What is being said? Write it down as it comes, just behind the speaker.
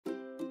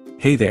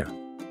Hey there!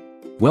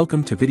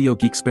 Welcome to Video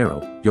Geek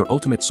Sparrow, your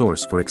ultimate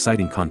source for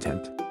exciting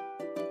content.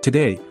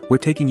 Today, we're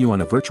taking you on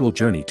a virtual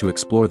journey to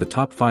explore the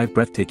top 5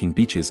 breathtaking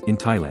beaches in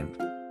Thailand.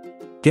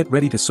 Get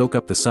ready to soak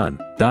up the sun,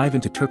 dive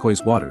into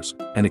turquoise waters,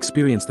 and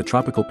experience the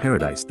tropical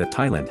paradise that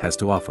Thailand has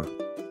to offer.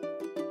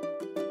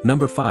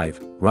 Number 5,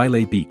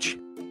 Railay Beach.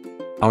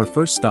 Our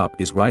first stop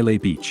is Railay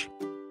Beach.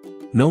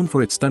 Known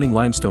for its stunning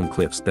limestone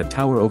cliffs that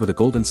tower over the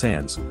golden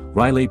sands,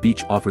 Railay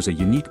Beach offers a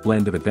unique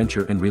blend of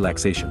adventure and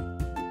relaxation.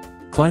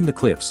 Climb the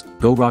cliffs,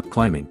 go rock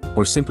climbing,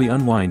 or simply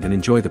unwind and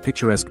enjoy the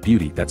picturesque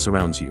beauty that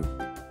surrounds you.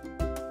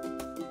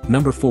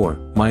 Number 4,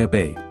 Maya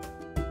Bay.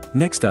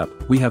 Next up,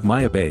 we have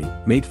Maya Bay,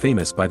 made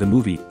famous by the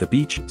movie The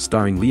Beach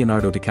starring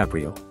Leonardo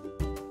DiCaprio.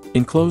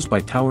 Enclosed by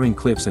towering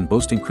cliffs and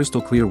boasting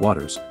crystal-clear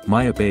waters,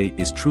 Maya Bay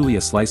is truly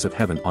a slice of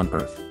heaven on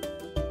earth.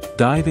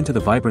 Dive into the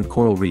vibrant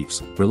coral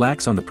reefs,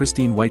 relax on the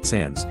pristine white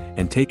sands,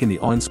 and take in the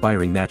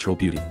awe-inspiring natural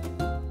beauty.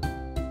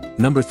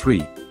 Number 3,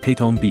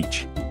 Patong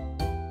Beach.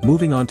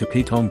 Moving on to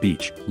Patong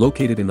Beach,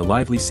 located in the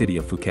lively city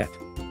of Phuket.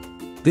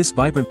 This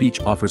vibrant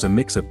beach offers a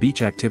mix of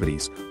beach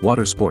activities,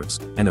 water sports,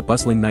 and a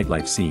bustling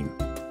nightlife scene.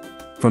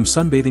 From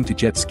sunbathing to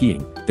jet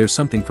skiing, there's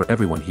something for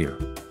everyone here.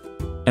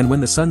 And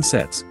when the sun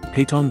sets,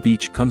 Patong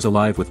Beach comes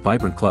alive with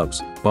vibrant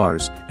clubs,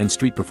 bars, and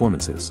street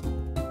performances.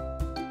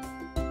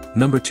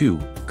 Number 2,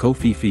 Koh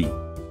Phi Phi.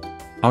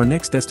 Our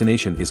next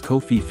destination is Koh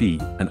Phi Phi,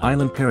 an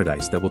island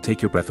paradise that will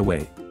take your breath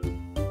away.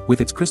 With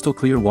its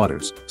crystal-clear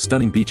waters,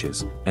 stunning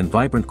beaches, and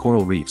vibrant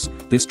coral reefs,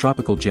 this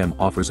tropical gem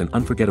offers an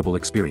unforgettable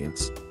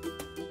experience.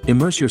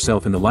 Immerse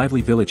yourself in the lively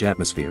village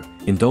atmosphere,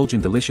 indulge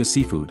in delicious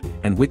seafood,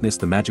 and witness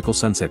the magical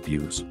sunset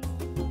views.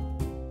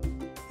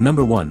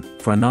 Number 1,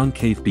 Phra Nang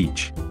Cave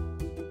Beach.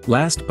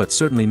 Last but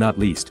certainly not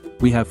least,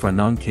 we have Phra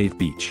Nang Cave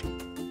Beach.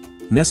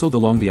 Nestled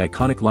along the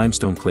iconic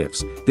limestone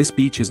cliffs, this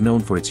beach is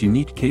known for its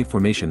unique cave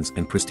formations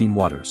and pristine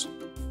waters.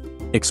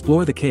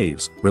 Explore the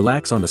caves,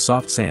 relax on the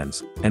soft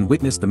sands, and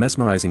witness the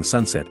mesmerizing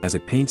sunset as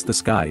it paints the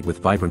sky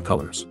with vibrant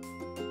colors.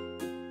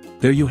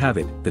 There you have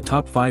it, the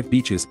top 5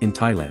 beaches in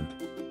Thailand.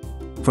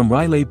 From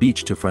Railay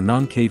Beach to Phra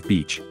Nang Cave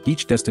Beach,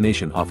 each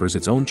destination offers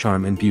its own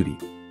charm and beauty.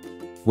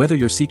 Whether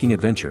you're seeking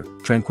adventure,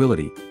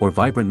 tranquility, or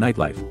vibrant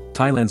nightlife,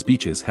 Thailand's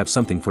beaches have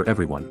something for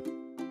everyone.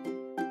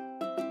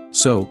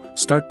 So,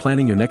 start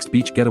planning your next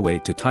beach getaway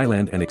to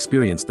Thailand and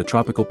experience the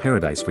tropical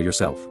paradise for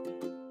yourself.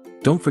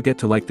 Don't forget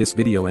to like this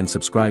video and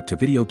subscribe to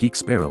Video Geek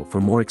Sparrow for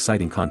more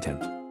exciting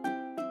content.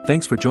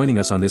 Thanks for joining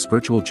us on this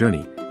virtual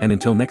journey, and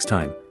until next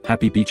time,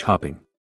 happy beach hopping.